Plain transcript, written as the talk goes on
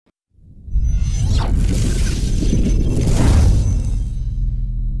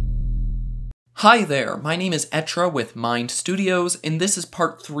Hi there, my name is Etra with Mind Studios, and this is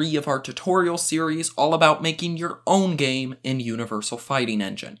part 3 of our tutorial series all about making your own game in Universal Fighting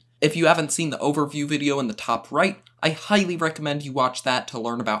Engine. If you haven't seen the overview video in the top right, I highly recommend you watch that to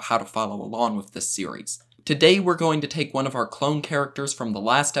learn about how to follow along with this series. Today we're going to take one of our clone characters from the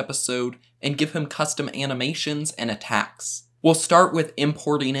last episode and give him custom animations and attacks. We'll start with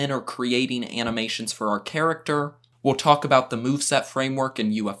importing in or creating animations for our character. We'll talk about the moveset framework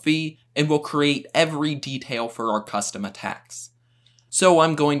in UFE, and we'll create every detail for our custom attacks. So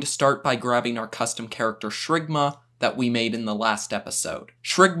I'm going to start by grabbing our custom character Shrigma that we made in the last episode.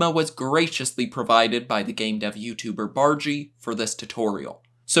 Shrigma was graciously provided by the game dev YouTuber Bargy for this tutorial.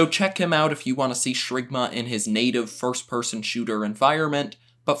 So check him out if you want to see Shrigma in his native first-person shooter environment,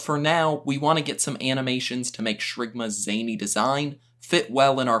 but for now, we want to get some animations to make Shrigma's zany design fit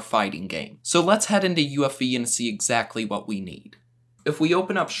well in our fighting game. So let's head into UFE and see exactly what we need. If we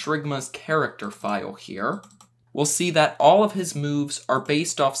open up Shrigma's character file here, we'll see that all of his moves are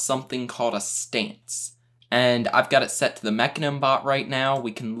based off something called a stance. And I've got it set to the Mechanim bot right now.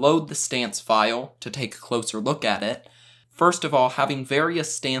 We can load the stance file to take a closer look at it. First of all, having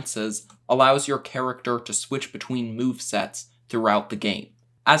various stances allows your character to switch between movesets throughout the game.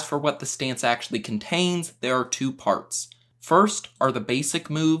 As for what the stance actually contains, there are two parts. First are the basic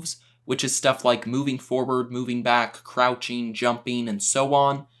moves, which is stuff like moving forward, moving back, crouching, jumping, and so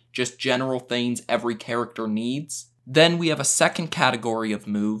on, just general things every character needs. Then we have a second category of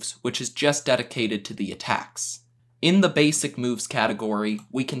moves, which is just dedicated to the attacks. In the basic moves category,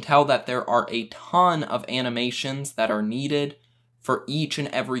 we can tell that there are a ton of animations that are needed for each and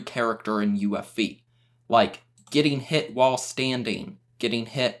every character in UFE, like getting hit while standing, getting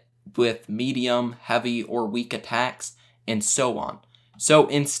hit with medium, heavy, or weak attacks, and so on. So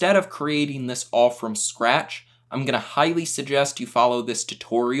instead of creating this all from scratch, I'm going to highly suggest you follow this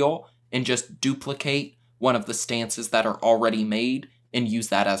tutorial and just duplicate one of the stances that are already made and use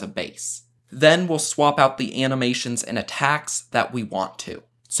that as a base. Then we'll swap out the animations and attacks that we want to.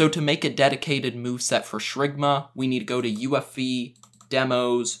 So to make a dedicated moveset for Shrigma, we need to go to UFE,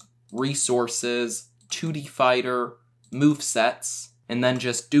 Demos, Resources, 2D Fighter, Movesets, and then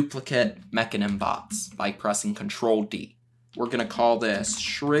just duplicate Mechanim bots by pressing Ctrl D. We're going to call this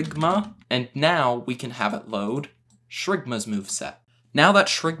Shrigma, and now we can have it load Shrigma's moveset. Now that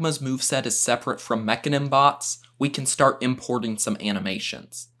Shrigma's moveset is separate from Mechanim bots, we can start importing some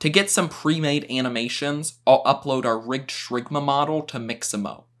animations. To get some pre-made animations, I'll upload our rigged Shrigma model to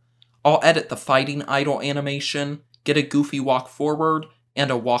Mixamo. I'll edit the fighting idle animation, get a goofy walk forward,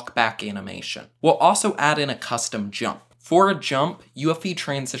 and a walk back animation. We'll also add in a custom jump. For a jump, UFE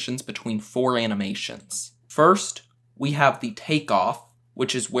transitions between 4 animations. First, we have the takeoff,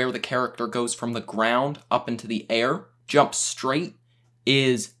 which is where the character goes from the ground up into the air. Jump straight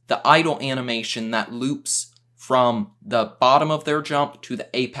is the idle animation that loops from the bottom of their jump to the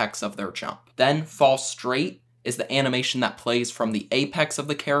apex of their jump. Then fall straight is the animation that plays from the apex of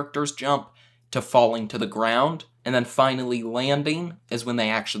the character's jump to falling to the ground. And then finally landing is when they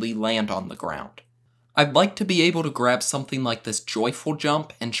actually land on the ground. I'd like to be able to grab something like this joyful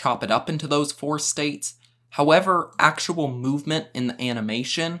jump and chop it up into those 4 states. However, actual movement in the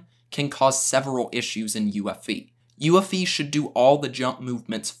animation can cause several issues in UFE. UFE should do all the jump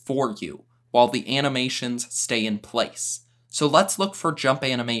movements for you, while the animations stay in place. So let's look for jump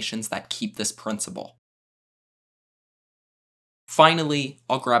animations that keep this principle. Finally,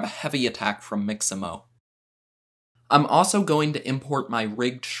 I'll grab a heavy attack from Mixamo. I'm also going to import my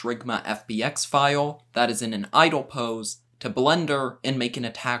rigged Shrigma FBX file that is in an idle pose to Blender and make an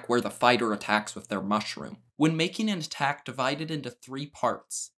attack where the fighter attacks with their mushroom. When making an attack, divide it into 3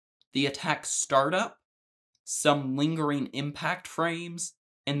 parts. The attack startup, some lingering impact frames,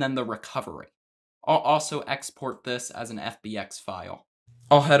 and then the recovery. I'll also export this as an FBX file.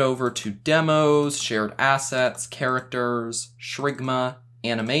 I'll head over to Demos, Shared Assets, Characters, Shrigma,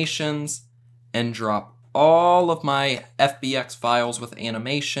 Animations, and drop all of my FBX files with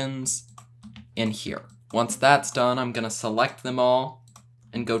animations in here. Once that's done, I'm going to select them all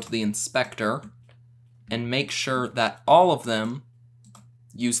and go to the inspector and make sure that all of them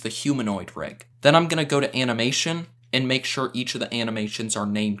use the humanoid rig. Then I'm going to go to animation and make sure each of the animations are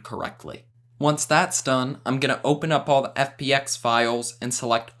named correctly. Once that's done, I'm going to open up all the FBX files and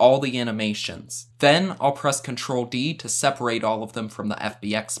select all the animations. Then I'll press Ctrl D to separate all of them from the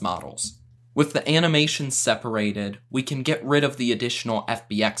FBX models. With the animations separated, we can get rid of the additional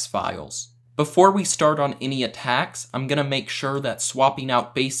FBX files. Before we start on any attacks, I'm going to make sure that swapping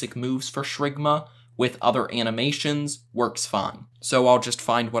out basic moves for Shrigma with other animations works fine. So I'll just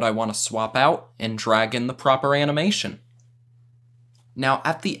find what I want to swap out and drag in the proper animation. Now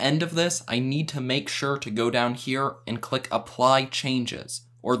at the end of this, I need to make sure to go down here and click Apply Changes,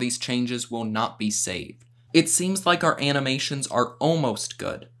 or these changes will not be saved. It seems like our animations are almost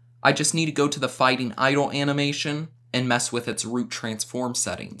good. I just need to go to the Fighting Idle animation and mess with its root transform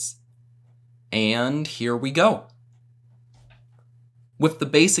settings. And here we go. With the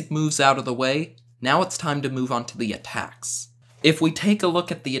basic moves out of the way, now it's time to move on to the attacks. If we take a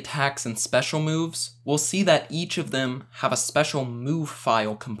look at the attacks and special moves, we'll see that each of them have a special move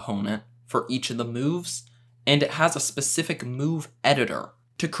file component for each of the moves, and it has a specific move editor.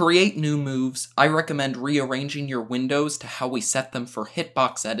 To create new moves, I recommend rearranging your windows to how we set them for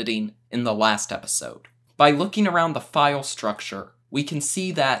hitbox editing in the last episode. By looking around the file structure, we can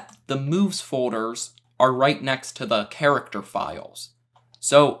see that the moves folders are right next to the character files.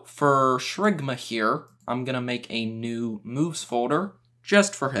 So for Shrigma here, I'm going to make a new moves folder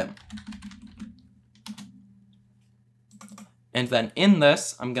just for him. And then in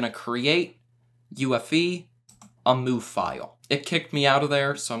this, I'm going to create UFE, a move file. It kicked me out of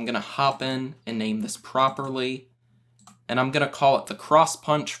there, so I'm going to hop in and name this properly. And I'm going to call it the Cross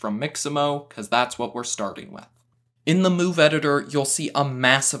Punch from Mixamo, because that's what we're starting with. In the move editor, you'll see a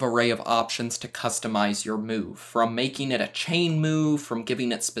massive array of options to customize your move, from making it a chain move, from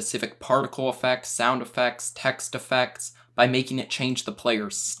giving it specific particle effects, sound effects, text effects, by making it change the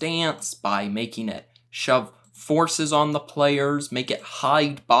player's stance, by making it shove forces on the players, make it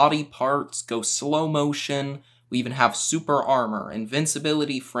hide body parts, go slow motion. We even have super armor,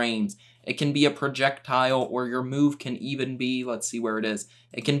 invincibility frames. It can be a projectile, or your move can even be, let's see where it is,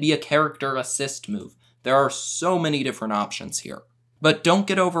 it can be a character assist move. There are so many different options here. But don't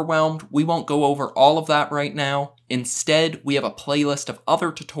get overwhelmed, we won't go over all of that right now. Instead, we have a playlist of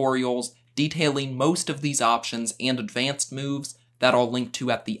other tutorials detailing most of these options and advanced moves that I'll link to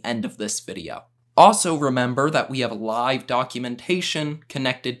at the end of this video. Also remember that we have live documentation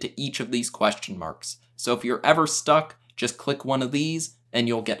connected to each of these question marks. So if you're ever stuck, just click one of these and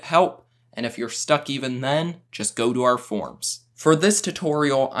you'll get help. And if you're stuck even then, just go to our forums. For this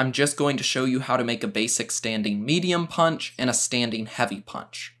tutorial, I'm just going to show you how to make a basic standing medium punch and a standing heavy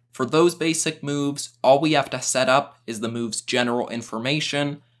punch. For those basic moves, all we have to set up is the move's general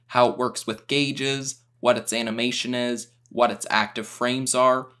information, how it works with gauges, what its animation is, what its active frames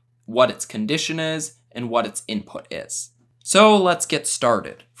are, what its condition is, and what its input is. So let's get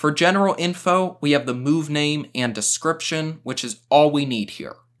started. For general info, we have the move name and description, which is all we need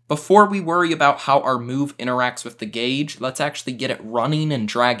here. Before we worry about how our move interacts with the gauge, let's actually get it running and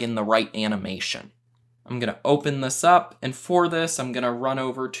drag in the right animation. I'm going to open this up, and for this, I'm going to run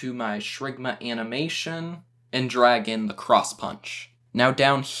over to my Shrigma animation and drag in the cross punch. Now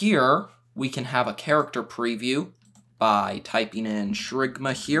down here, we can have a character preview by typing in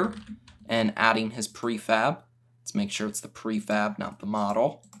Shrigma here and adding his prefab. Let's make sure it's the prefab, not the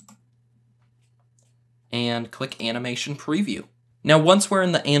model. And click Animation Preview. Now once we're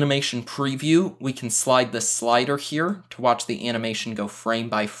in the animation preview, we can slide this slider here to watch the animation go frame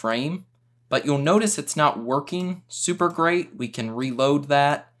by frame. But you'll notice it's not working super great. We can reload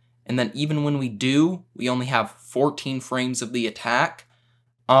that. And then even when we do, we only have 14 frames of the attack.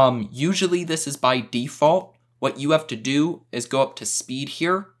 Usually this is by default. What you have to do is go up to speed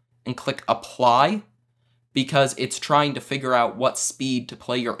here and click apply, because it's trying to figure out what speed to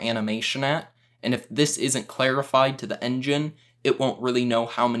play your animation at. And if this isn't clarified to the engine, it won't really know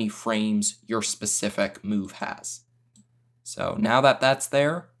how many frames your specific move has. So now that that's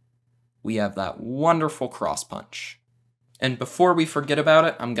there, we have that wonderful cross punch. And before we forget about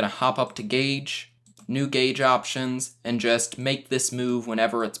it, I'm going to hop up to gauge, new gauge options, and just make this move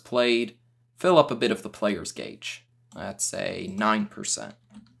whenever it's played, fill up a bit of the player's gauge. Let's say 9%.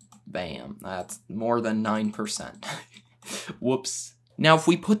 Bam, that's more than 9%. Whoops. Now, if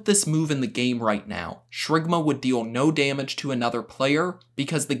we put this move in the game right now, Shrigma would deal no damage to another player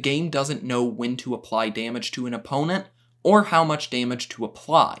because the game doesn't know when to apply damage to an opponent or how much damage to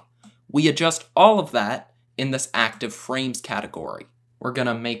apply. We adjust all of that in this active frames category. We're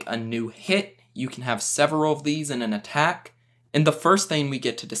gonna make a new hit. You can have several of these in an attack. And the first thing we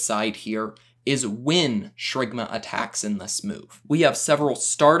get to decide here is when Shrigma attacks in this move. We have several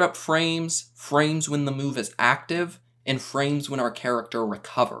startup frames, frames when the move is active, and frames when our character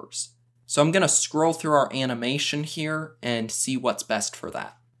recovers. So I'm going to scroll through our animation here and see what's best for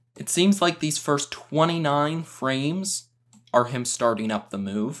that. It seems like these first 29 frames are him starting up the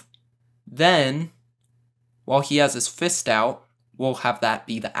move. Then, while he has his fist out, we'll have that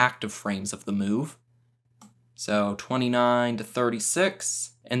be the active frames of the move. So 29 to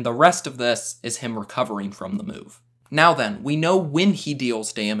 36, and the rest of this is him recovering from the move. Now then, we know when he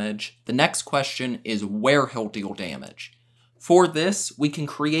deals damage. The next question is where he'll deal damage. For this, we can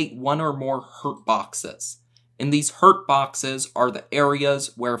create one or more hurt boxes. And these hurt boxes are the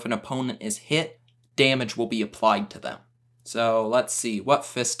areas where if an opponent is hit, damage will be applied to them. So let's see, what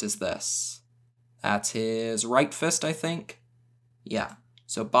fist is this? That's his right fist, I think. Yeah,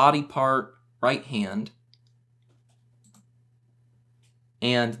 so body part, right hand.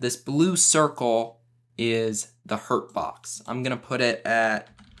 And this blue circle is the hurt box. I'm going to put it at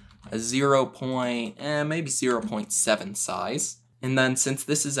a maybe 0.7 size. And then since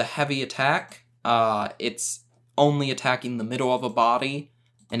this is a heavy attack, it's only attacking the middle of a body,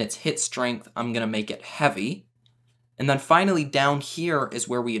 and its hit strength, I'm going to make it heavy. And then finally down here is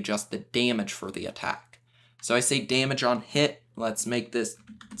where we adjust the damage for the attack. So I say damage on hit, let's make this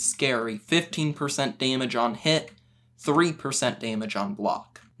scary, 15% damage on hit, 3% damage on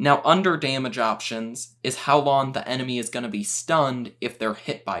block. Now under damage options is how long the enemy is going to be stunned if they're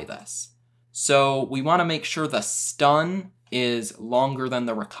hit by this. So we want to make sure the stun is longer than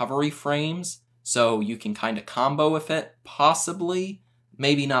the recovery frames, so you can kind of combo with it, possibly.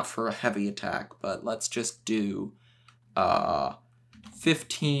 Maybe not for a heavy attack, but let's just do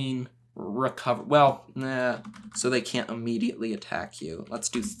 15 recover, so they can't immediately attack you. Let's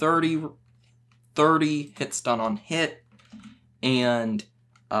do 30 hit stun on hit, and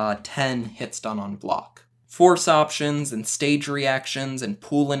 10 hit stun on block. Force options and stage reactions and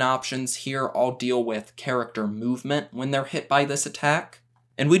pull-in options here all deal with character movement when they're hit by this attack.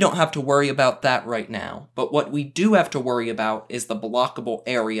 And we don't have to worry about that right now, but what we do have to worry about is the blockable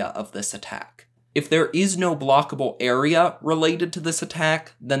area of this attack. If there is no blockable area related to this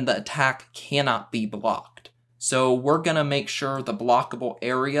attack, then the attack cannot be blocked. So we're gonna make sure the blockable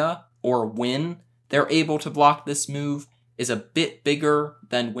area, or when they're able to block this move, is a bit bigger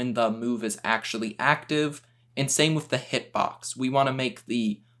than when the move is actually active, and same with the hitbox. We want to make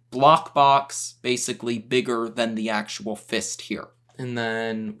the block box basically bigger than the actual fist here. And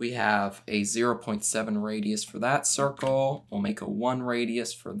then we have a 0.7 radius for that circle. We'll make a 1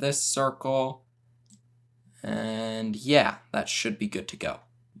 radius for this circle. And yeah, that should be good to go.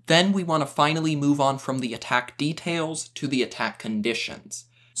 Then we want to finally move on from the attack details to the attack conditions.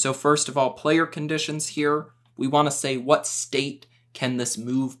 So first of all, player conditions here. We want to say what state can this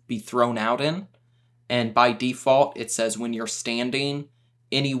move be thrown out in. And by default, it says when you're standing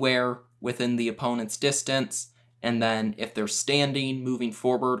anywhere within the opponent's distance. And then if they're standing, moving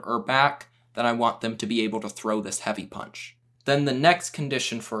forward or back, then I want them to be able to throw this heavy punch. Then the next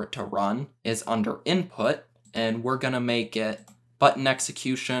condition for it to run is under input. And we're going to make it button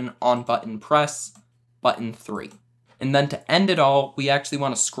execution on button press, button 3. And then to end it all, we actually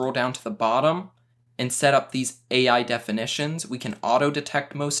want to scroll down to the bottom and set up these AI definitions. We can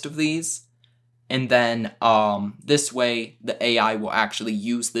auto-detect most of these, and then this way the AI will actually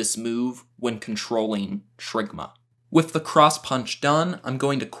use this move when controlling Shrigma. With the cross punch done, I'm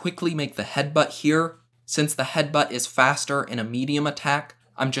going to quickly make the headbutt here. Since the headbutt is faster in a medium attack,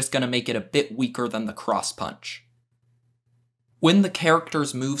 I'm just going to make it a bit weaker than the cross punch. When the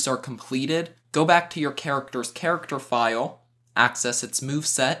character's moves are completed, go back to your character's character file, access its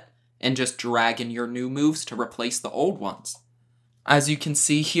moveset, and just drag in your new moves to replace the old ones. As you can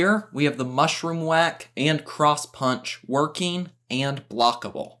see here, we have the mushroom whack and cross punch working and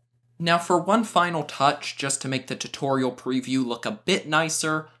blockable. Now for one final touch, just to make the tutorial preview look a bit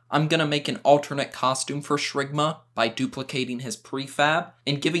nicer, I'm gonna make an alternate costume for Shrigma by duplicating his prefab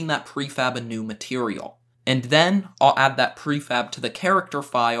and giving that prefab a new material. And then I'll add that prefab to the character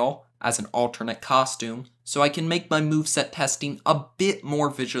file as an alternate costume, so I can make my moveset testing a bit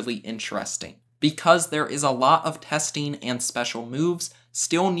more visually interesting. Because there is a lot of testing and special moves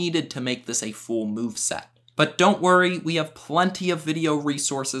still needed to make this a full moveset. But don't worry, we have plenty of video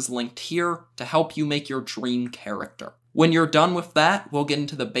resources linked here to help you make your dream character. When you're done with that, we'll get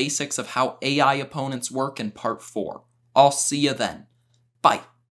into the basics of how AI opponents work in part 4. I'll see you then. Bye.